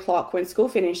 3 o'clock when school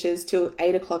finishes till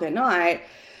 8 o'clock at night.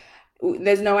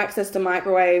 There's no access to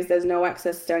microwaves. There's no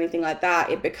access to anything like that.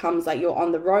 It becomes like you're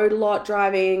on the road a lot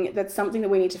driving. That's something that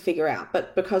we need to figure out.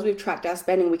 But because we've tracked our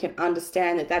spending, we can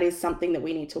understand that that is something that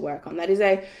we need to work on. That is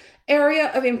a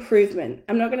area of improvement.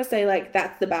 I'm not going to say like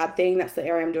that's the bad thing. That's the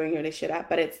area I'm doing really shit at,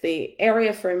 but it's the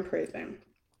area for improvement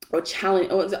or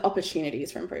challenge or the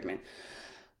opportunities for improvement.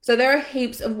 So there are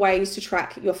heaps of ways to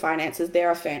track your finances. There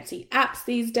are fancy apps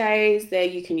these days. There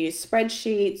you can use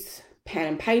spreadsheets, pen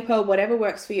and paper, whatever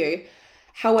works for you.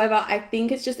 However, I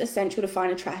think it's just essential to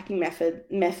find a tracking method.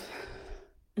 The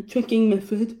tracking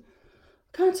method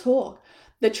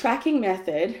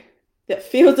that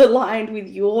feels aligned with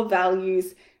your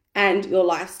values and your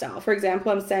lifestyle. For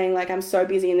example, I'm saying like I'm so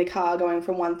busy in the car going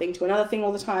from one thing to another thing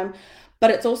all the time, but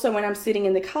it's also when I'm sitting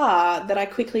in the car that I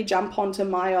quickly jump onto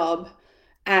MyOb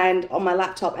and on my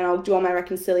laptop and I'll do all my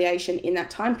reconciliation in that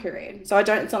time period. So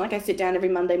it's not like I sit down every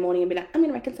Monday morning and be like, I'm going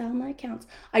to reconcile my accounts.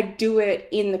 I do it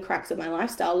in the cracks of my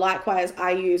lifestyle. Likewise,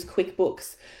 I use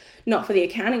QuickBooks, not for the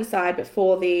accounting side, but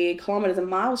for the kilometers and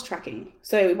miles tracking.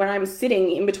 So when I'm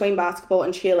sitting in between basketball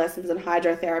and cheer lessons and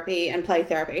hydrotherapy and play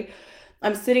therapy,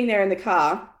 I'm sitting there in the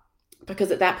car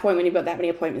because at that point, when you've got that many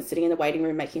appointments, sitting in the waiting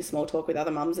room, making small talk with other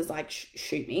mums is like,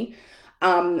 shoot me.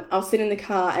 I'll sit in the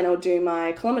car and I'll do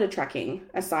my kilometer tracking,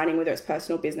 assigning whether it's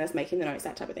personal, business, making the notes,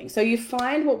 that type of thing. So you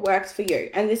find what works for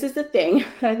you. And this is the thing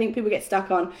I think people get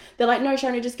stuck on. They're like, no,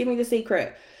 Shona, just give me the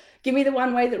secret. Give me the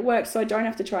one way that works so I don't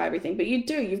have to try everything. But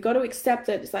you've got to accept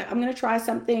that it's like, I'm going to try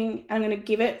something. I'm going to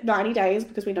give it 90 days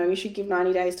because we know you should give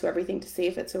 90 days to everything to see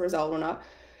if it's a result or not.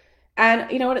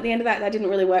 And you know what, at the end of that didn't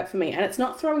really work for me. And it's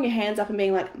not throwing your hands up and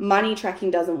being like, money tracking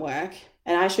doesn't work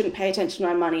and I shouldn't pay attention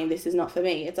to my money and this is not for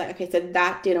me. It's like, okay, so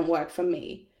that didn't work for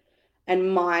me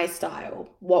and my style,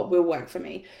 what will work for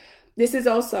me. This is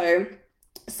also,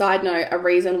 side note, a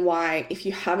reason why if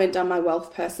you haven't done my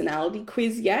wealth personality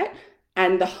quiz yet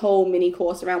and the whole mini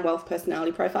course around wealth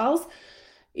personality profiles,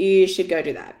 you should go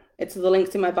do that. It's the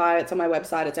links in my bio, it's on my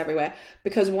website, it's everywhere.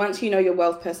 Because once you know your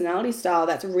wealth personality style,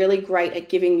 that's really great at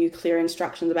giving you clear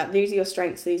instructions about these are your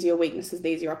strengths, these are your weaknesses,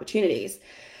 these are your opportunities.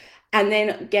 And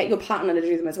then get your partner to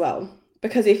do them as well.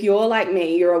 Because if you're like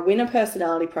me, you're a winner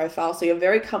personality profile, so you're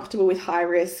very comfortable with high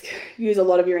risk, use a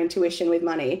lot of your intuition with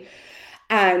money.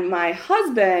 And my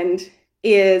husband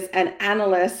is an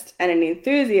analyst and an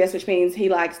enthusiast, which means he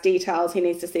likes details, he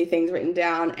needs to see things written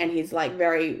down, and he's like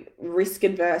very risk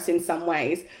adverse in some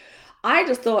ways. I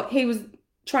just thought he was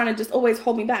trying to just always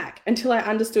hold me back until I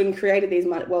understood and created these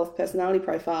wealth personality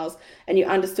profiles, and you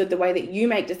understood the way that you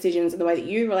make decisions and the way that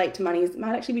you relate to money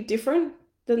might actually be different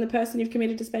than the person you've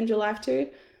committed to spend your life to.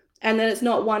 And then it's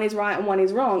not one is right and one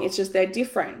is wrong. It's just they're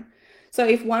different. So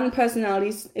if one person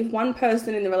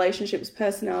in the relationship's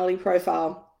personality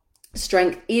profile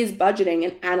strength is budgeting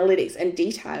and analytics and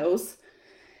details,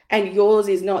 and yours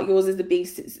is not, yours is the big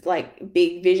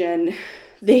vision,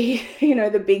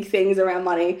 the big things around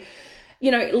money,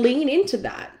 lean into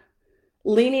that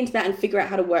and figure out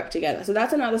how to work together. So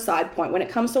that's another side point. When it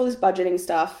comes to all this budgeting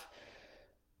stuff,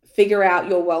 figure out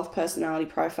your wealth personality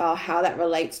profile, how that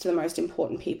relates to the most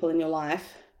important people in your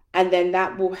life. And then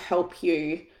that will help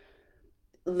you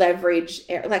leverage,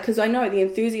 because I know the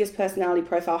enthusiast personality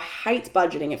profile hates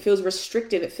budgeting. It feels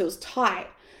restrictive. It feels tight.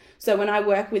 So when I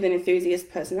work with an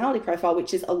enthusiast personality profile,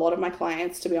 which is a lot of my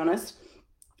clients, to be honest,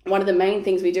 one of the main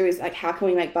things we do is like, how can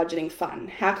we make budgeting fun?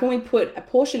 How can we put a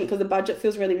portion, because the budget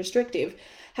feels really restrictive,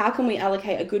 how can we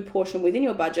allocate a good portion within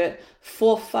your budget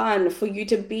for fun, for you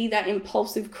to be that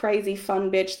impulsive, crazy, fun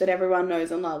bitch that everyone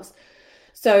knows and loves?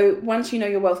 So once you know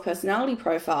your wealth personality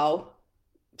profile,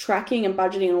 tracking and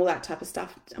budgeting and all that type of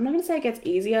stuff, I'm not going to say it gets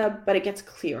easier, but it gets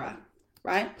clearer,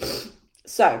 right?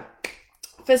 So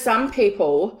for some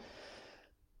people,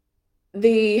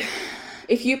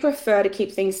 if you prefer to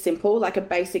keep things simple, like a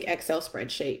basic Excel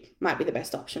spreadsheet might be the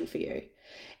best option for you.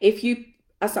 If you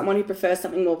are someone who prefers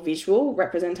something more visual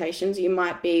representations, you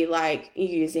might be like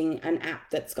using an app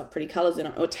that's got pretty colors in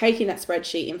it, or taking that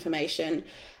spreadsheet information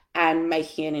and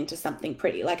making it into something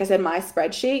pretty. Like I said, my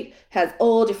spreadsheet has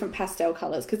all different pastel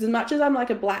colors, because as much as I'm like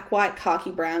a black, white,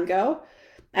 khaki, brown girl,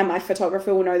 and my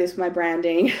photographer will know this with my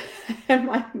branding and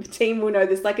my team will know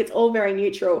this, like it's all very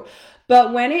neutral.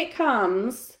 But when it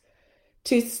comes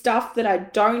to stuff that I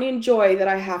don't enjoy, that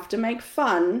I have to make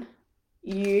fun,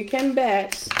 you can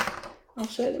bet, I'll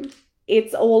show them,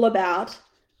 it's all about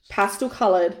pastel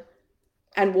colored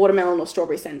and watermelon or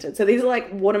strawberry scented. So these are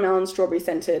like watermelon, strawberry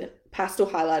scented pastel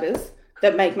highlighters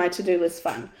that make my to-do list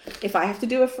fun. If I have to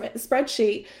do a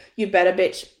spreadsheet, you better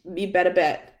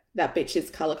bet that bitch is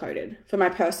color-coded for my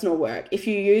personal work. If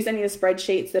you use any of the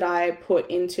spreadsheets that I put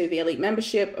into the elite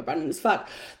membership, abundant as fuck,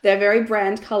 they're very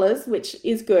brand colors, which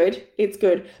is good. It's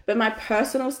good. But my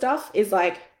personal stuff is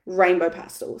like rainbow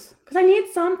pastels, because I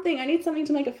need something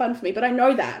to make it fun for me. But I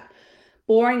know that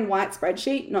boring white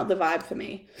spreadsheet, not the vibe for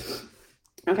me.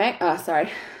 Okay. Sorry.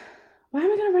 Why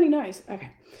am I going to runny nose? Okay.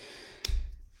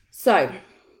 So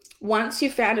once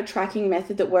you've found a tracking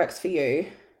method that works for you,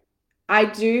 I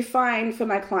do find for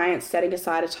my clients setting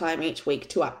aside a time each week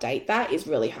to update that is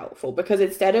really helpful, because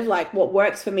instead of like what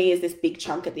works for me is this big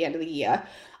chunk at the end of the year,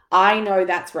 I know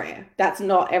that's rare. That's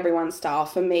not everyone's style.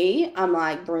 For me, I'm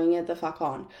like, bring it the fuck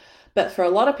on. But for a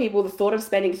lot of people, the thought of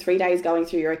spending 3 days going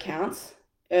through your accounts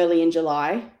early in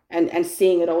July and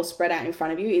seeing it all spread out in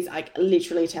front of you is like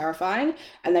literally terrifying.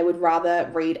 And they would rather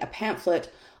read a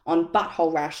pamphlet on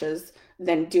butthole rashes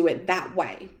than do it that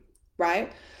way,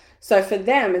 right? So for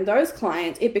them and those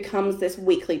clients, it becomes this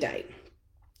weekly date.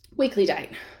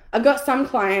 I've got some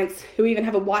clients who even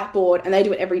have a whiteboard and they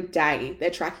do it every day. They're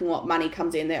tracking what money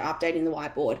comes in. They're updating the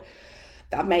whiteboard.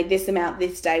 I've made this amount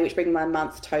this day, which brings my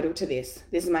month total to this.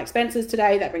 This is my expenses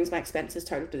today. That brings my expenses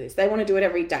total to this. They want to do it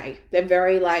every day. They're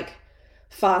very like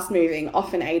fast moving,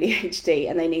 often ADHD,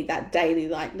 and they need that daily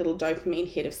like little dopamine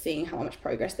hit of seeing how much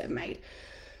progress they've made.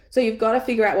 So you've got to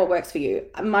figure out what works for you.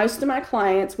 Most of my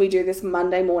clients, we do this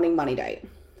Monday morning money date.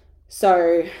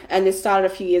 So, and this started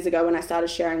a few years ago when I started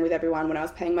sharing with everyone when I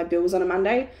was paying my bills on a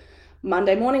Monday.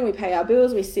 Monday morning, we pay our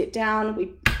bills, we sit down,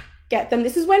 we get them.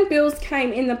 This is when bills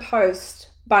came in the post,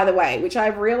 by the way, which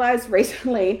I've realized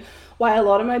recently why a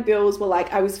lot of my bills were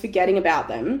like, I was forgetting about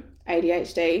them,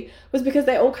 ADHD, was because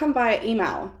they all come via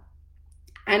email.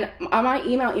 And my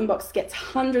email inbox gets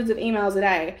hundreds of emails a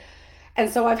day. And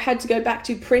so I've had to go back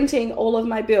to printing all of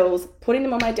my bills, putting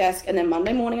them on my desk, and then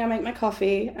Monday morning I make my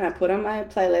coffee and I put on my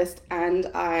playlist,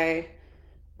 and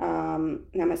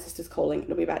now my sister's calling.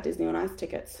 It'll be about Disney on Ice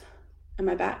tickets. Am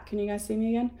I back? Can you guys see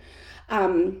me again?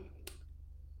 Am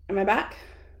I back?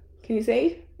 Can you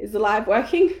see? Is the live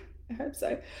working? I hope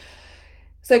so.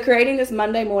 So creating this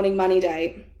Monday morning money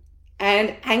day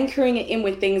and anchoring it in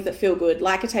with things that feel good,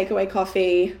 like a takeaway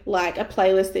coffee, like a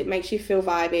playlist that makes you feel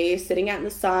vibey, sitting out in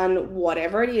the sun,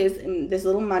 whatever it is, in this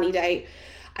little money date.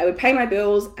 I would pay my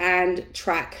bills and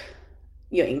track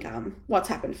your income. What's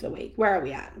happened for the week? Where are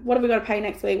we at? What have we got to pay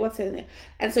next week? What's in there?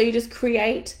 And so you just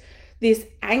create this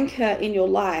anchor in your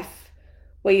life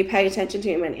where you pay attention to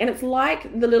it. And it's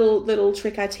like the little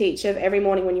trick I teach of every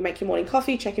morning when you make your morning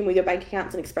coffee, check in with your bank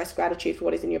accounts and express gratitude for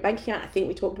what is in your bank account. I think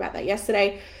we talked about that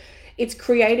yesterday. It's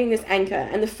creating this anchor.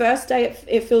 And the first day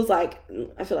it feels like,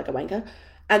 I feel like a wanker.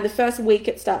 And the first week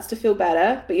it starts to feel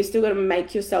better, but you still got to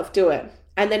make yourself do it.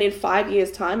 And then in 5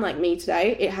 years' time, like me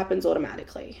today, it happens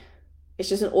automatically. It's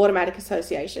just an automatic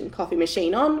association. Coffee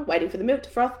machine on, waiting for the milk to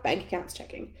froth, bank accounts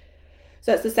checking.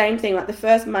 So it's the same thing. Like the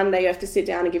first Monday you have to sit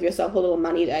down and give yourself a little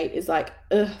money date is like,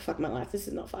 ugh, fuck my life. This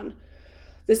is not fun.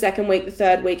 The second week, the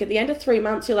third week, at the end of 3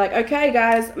 months, you're like, okay,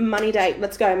 guys, money date.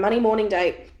 Let's go. Money morning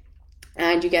date.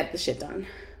 And you get the shit done,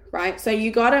 right? So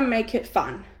you got to make it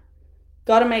fun.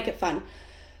 Put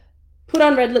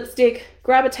on red lipstick,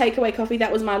 grab a takeaway coffee.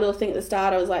 That was my little thing at the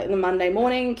start. I was like, in the Monday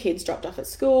morning, kids dropped off at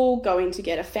school, going to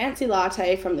get a fancy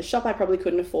latte from the shop I probably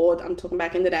couldn't afford. I'm talking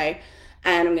back in the day.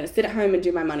 And I'm going to sit at home and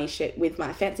do my money shit with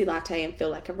my fancy latte and feel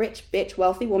like a rich, bitch,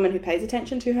 wealthy woman who pays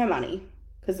attention to her money.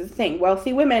 Because it's the thing,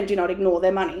 wealthy women do not ignore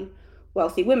their money.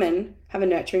 Wealthy women have a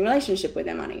nurturing relationship with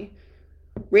their money.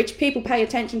 Rich people pay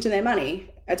attention to their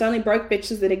money. It's only broke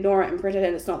bitches that ignore it and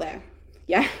pretend it's not there.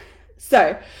 Yeah?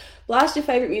 So, blast your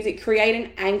favorite music. Create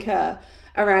an anchor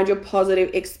around your positive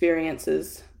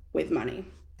experiences with money.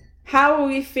 How are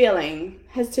we feeling?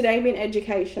 Has today been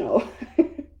educational?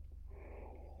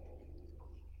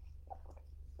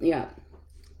 Yeah.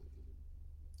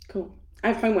 Cool. I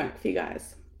have homework for you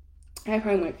guys. I have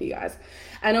homework for you guys.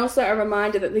 And also a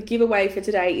reminder that the giveaway for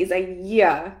today is a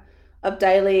year of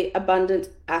daily abundant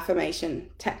affirmation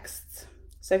texts.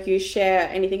 So if you share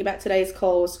anything about today's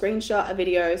call, screenshot a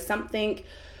video, something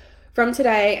from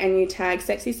today, and you tag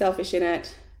Sexy Selfish in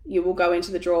it, you will go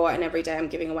into the draw, and every day I'm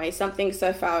giving away something.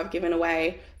 So far I've given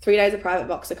away 3 days of private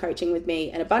boxer coaching with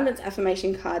me, an abundance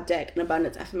affirmation card deck, an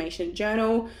abundance affirmation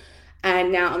journal,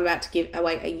 and now I'm about to give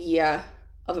away a year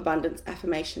of abundance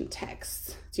affirmation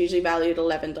texts. It's usually valued at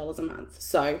 $11 a month.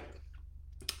 So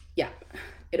yeah,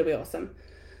 it'll be awesome.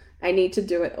 I need to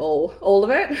do it all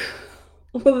of it,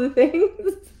 all of the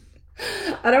things.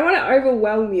 I don't want to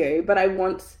overwhelm you, but I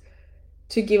want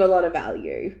to give a lot of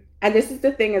value. And this is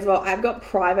the thing as well. I've got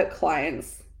private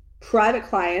clients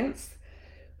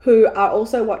who are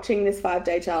also watching this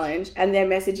 5-day challenge, and they're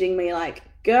messaging me like,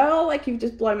 girl, like, you've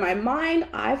just blown my mind.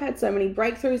 I've had so many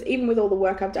breakthroughs, even with all the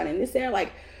work I've done in this area.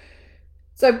 Like,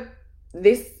 so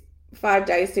this 5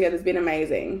 days together has been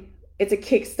amazing. It's a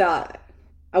kickstart.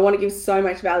 I want to give so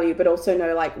much value, but also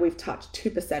know, like, we've touched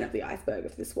 2% of the iceberg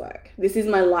of this work. This is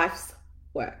my life's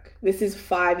work. This is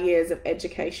 5 years of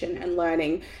education and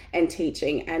learning and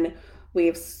teaching, and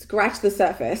we've scratched the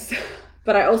surface.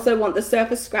 But I also want the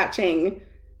surface scratching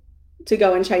to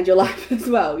go and change your life as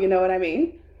well. You know what I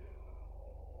mean?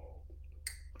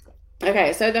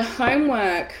 Okay, so the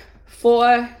homework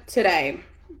for today,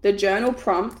 the journal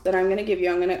prompt that I'm going to give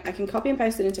you, I can copy and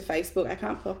paste it into Facebook. I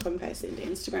can't copy and paste it into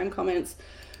Instagram comments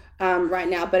right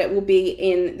now, but it will be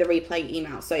in the replay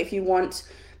email. So if you want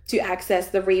to access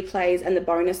the replays and the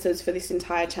bonuses for this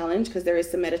entire challenge, because there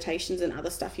is some meditations and other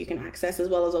stuff you can access, as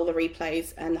well as all the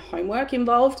replays and the homework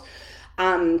involved.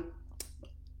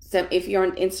 So if you're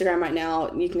on Instagram right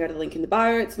now, you can go to the link in the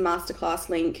bio. It's a masterclass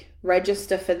link.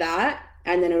 Register for that,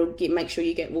 and then make sure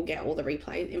we'll get all the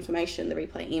replay information, the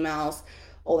replay emails,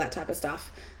 all that type of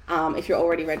stuff. If you're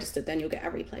already registered, then you'll get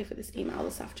a replay for this email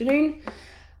this afternoon.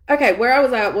 Okay, what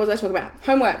was I talking about?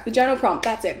 Homework, the journal prompt,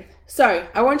 that's it. So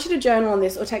I want you to journal on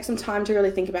this, or take some time to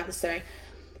really think about this today.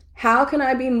 How can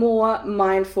I be more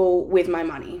mindful with my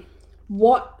money?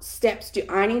 What steps do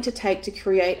I need to take to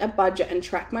create a budget and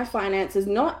track my finances,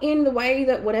 not in the way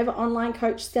that whatever online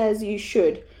coach says you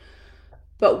should,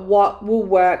 but what will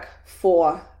work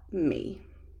for me?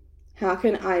 How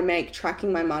can I make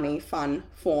tracking my money fun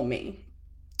for me?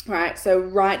 All right, so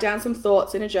write down some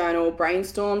thoughts in a journal,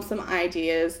 brainstorm some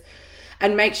ideas,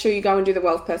 and make sure you go and do the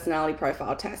wealth personality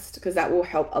profile test, because that will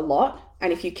help a lot.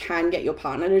 And if you can, get your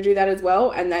partner to do that as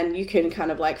well, and then you can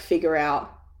kind of like figure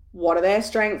out what are their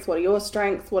strengths, what are your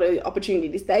strengths, what are the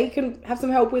opportunities they can have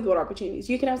some help with, what opportunities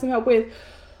you can have some help with,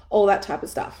 all that type of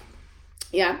stuff.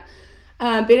 Yeah.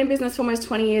 Been in business for almost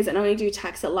 20 years and only do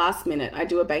tax at last minute. I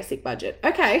do a basic budget.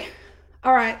 Okay.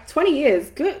 All right. 20 years.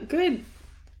 Good.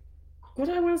 What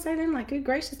do I want to say then? Like, good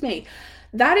gracious me.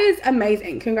 That is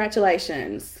amazing.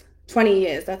 Congratulations. 20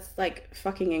 years. That's like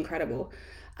fucking incredible.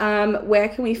 Where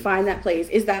can we find that, please?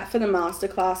 Is that for the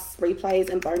masterclass replays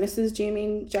and bonuses? Do you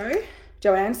mean Joanne?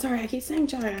 Sorry, I keep saying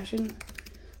Joe. I shouldn't.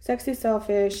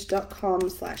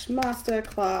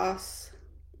 sexyselfish.com/masterclass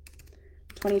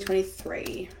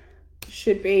 2023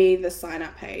 should be the sign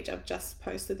up page. I've just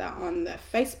posted that on the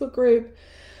Facebook group.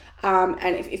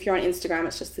 And if you're on Instagram,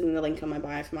 it's just in the link on my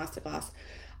bio for masterclass.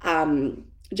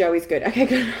 Joey's good. Okay,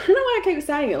 good. I don't know why I keep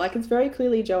saying it. Like, it's very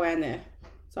clearly Joanne there.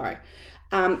 Sorry.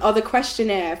 The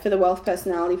questionnaire for the wealth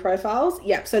personality profiles.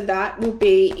 Yep. So that will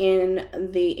be in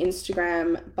the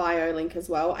Instagram bio link as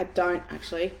well. I don't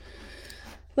actually,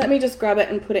 let me just grab it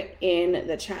and put it in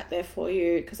the chat there for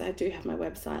you, because I do have my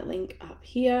website link up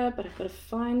here, but I've got to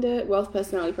find it. Wealth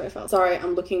personality profile. Sorry,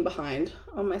 I'm looking behind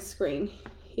on my screen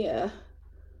here.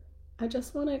 I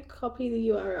just want to copy the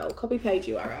URL, copy page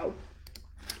URL.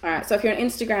 All right, so if you're on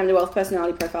Instagram, the wealth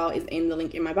personality profile is in the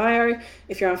link in my bio.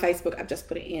 If you're on Facebook, I've just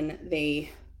put it in the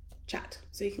chat,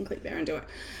 so you can click there and do it.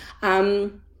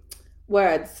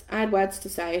 Words, I had words to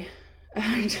say.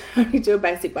 I only do a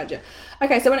basic budget.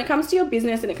 Okay, so when it comes to your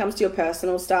business and it comes to your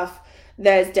personal stuff,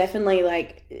 there's definitely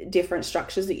like different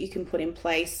structures that you can put in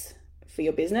place for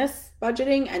your business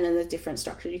budgeting, and then there's different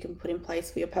structures you can put in place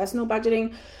for your personal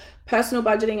budgeting. Personal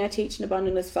budgeting, I teach in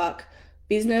Abundant as Fuck.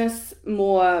 Business,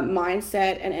 more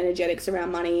mindset and energetics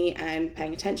around money and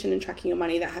paying attention and tracking your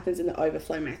money. That happens in the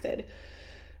overflow method.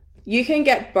 You can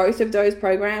get both of those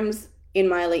programs in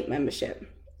my elite membership.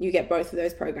 You get both of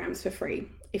those programs for free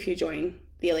if you join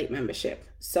the elite membership.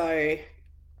 So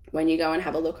when you go and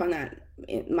have a look on that,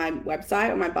 my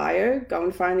website or my bio, go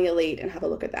and find the elite and have a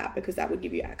look at that, because that would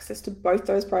give you access to both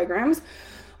those programs,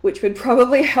 which would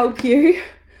probably help you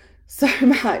so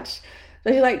much.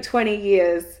 They're like 20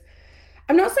 years.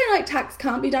 I'm not saying like tax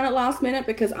can't be done at last minute,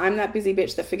 because I'm that busy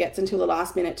bitch that forgets until the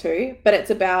last minute too, but it's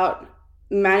about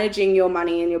managing your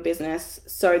money in your business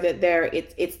so that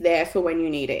it's there for when you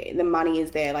need it. The money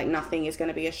is there. Like nothing is going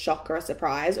to be a shock or a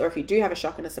surprise, or if you do have a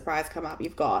shock and a surprise come up,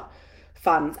 you've got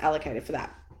funds allocated for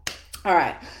that. All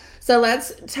right, so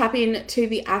let's tap into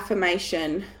the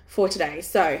affirmation for today.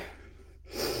 So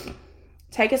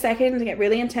take a second to get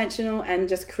really intentional and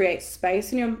just create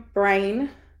space in your brain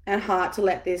and heart to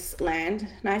let this land.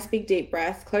 Nice big deep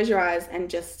breath. Close your eyes and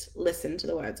just listen to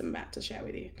the words I'm about to share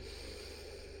with you.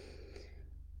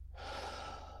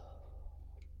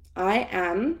 I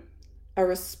am a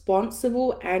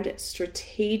responsible and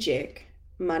strategic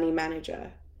money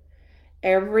manager.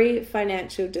 Every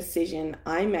financial decision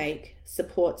I make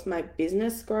supports my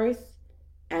business growth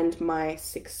and my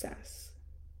success.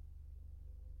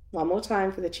 One more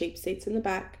time for the cheap seats in the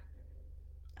back.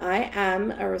 I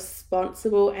am a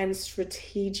responsible and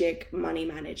strategic money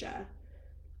manager.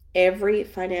 Every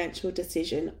financial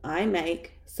decision I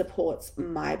make supports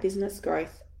my business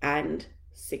growth and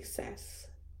success.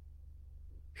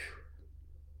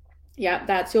 Yeah,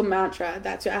 that's your mantra.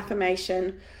 That's your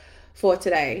affirmation for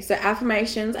today. So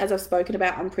affirmations, as I've spoken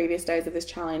about on previous days of this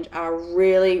challenge, are a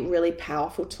really, really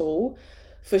powerful tool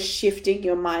for shifting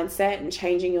your mindset and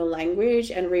changing your language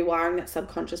and rewiring that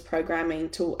subconscious programming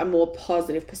to a more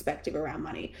positive perspective around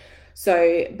money.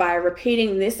 So by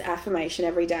repeating this affirmation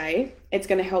every day, it's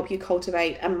going to help you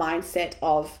cultivate a mindset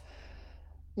of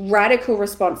radical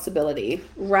responsibility,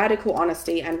 radical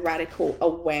honesty, and radical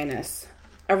awareness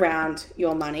around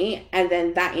your money. And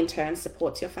then that in turn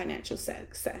supports your financial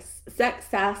success.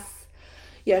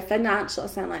 Your financial, I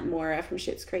sound like Moira from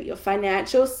Schitt's Creek, your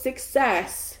financial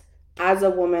success as a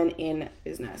woman in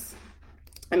business.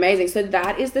 Amazing. So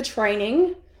that is the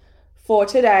training for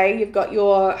today. You've got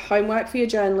your homework for your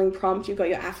journaling prompt. You've got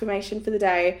your affirmation for the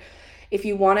day. If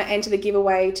you want to enter the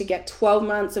giveaway to get 12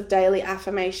 months of daily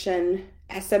affirmation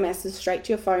SMSs straight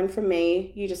to your phone from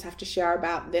me, you just have to share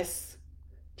about this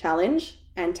challenge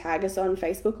and tag us on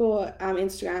Facebook or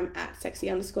Instagram at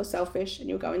sexy_selfish, and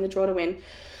you'll go in the draw to win.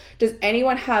 Does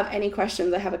anyone have any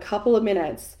questions? I have a couple of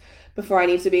minutes before I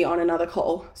need to be on another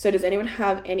call. So does anyone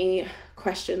have any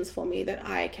questions for me that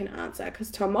I can answer? Because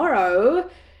tomorrow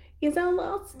is our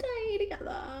last day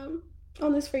together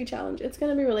on this free challenge. It's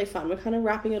going to be really fun. We're kind of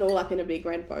wrapping it all up in a big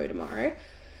red bow tomorrow.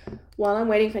 While I'm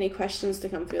waiting for any questions to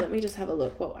come through, let me just have a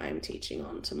look what I'm teaching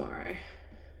on tomorrow.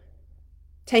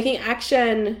 Taking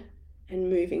action and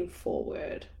moving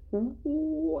forward.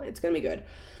 Ooh, it's going to be good.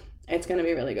 It's going to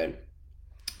be really good.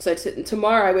 So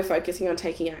tomorrow we're focusing on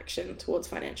taking action towards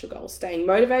financial goals, staying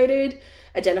motivated,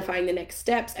 identifying the next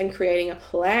steps, and creating a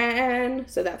plan.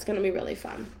 So that's going to be really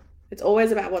fun. It's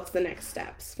always about what's the next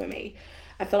steps for me.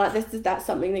 I feel like that's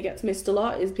something that gets missed a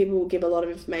lot, is people will give a lot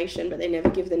of information, but they never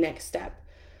give the next step.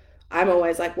 I'm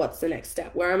always like, what's the next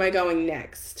step? Where am I going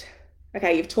next?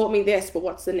 Okay, you've taught me this, but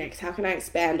what's the next? How can I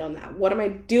expand on that? What am I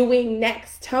doing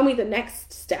next? Tell me the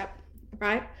next step,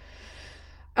 right?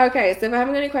 Okay, so if I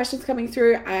haven't got any questions coming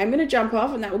through, I'm going to jump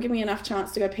off, and that will give me enough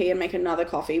chance to go pee and make another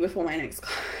coffee before my next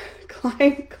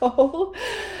client call.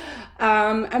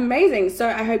 Amazing. So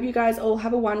I hope you guys all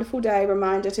have a wonderful day.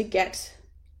 Reminder to get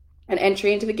an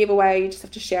entry into the giveaway. You just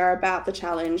have to share about the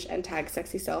challenge and tag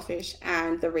Sexy Selfish,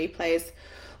 and the replays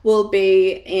will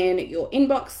be in your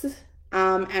inbox.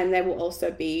 And they will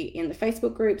also be in the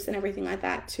Facebook groups and everything like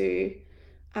that to,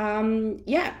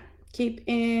 keep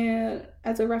in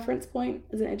as a reference point,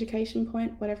 as an education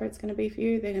point, whatever it's going to be for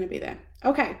you, they're going to be there.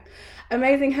 Okay,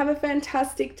 amazing. Have a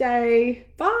fantastic day.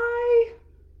 Bye.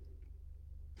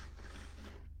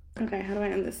 Okay, how do I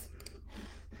end this?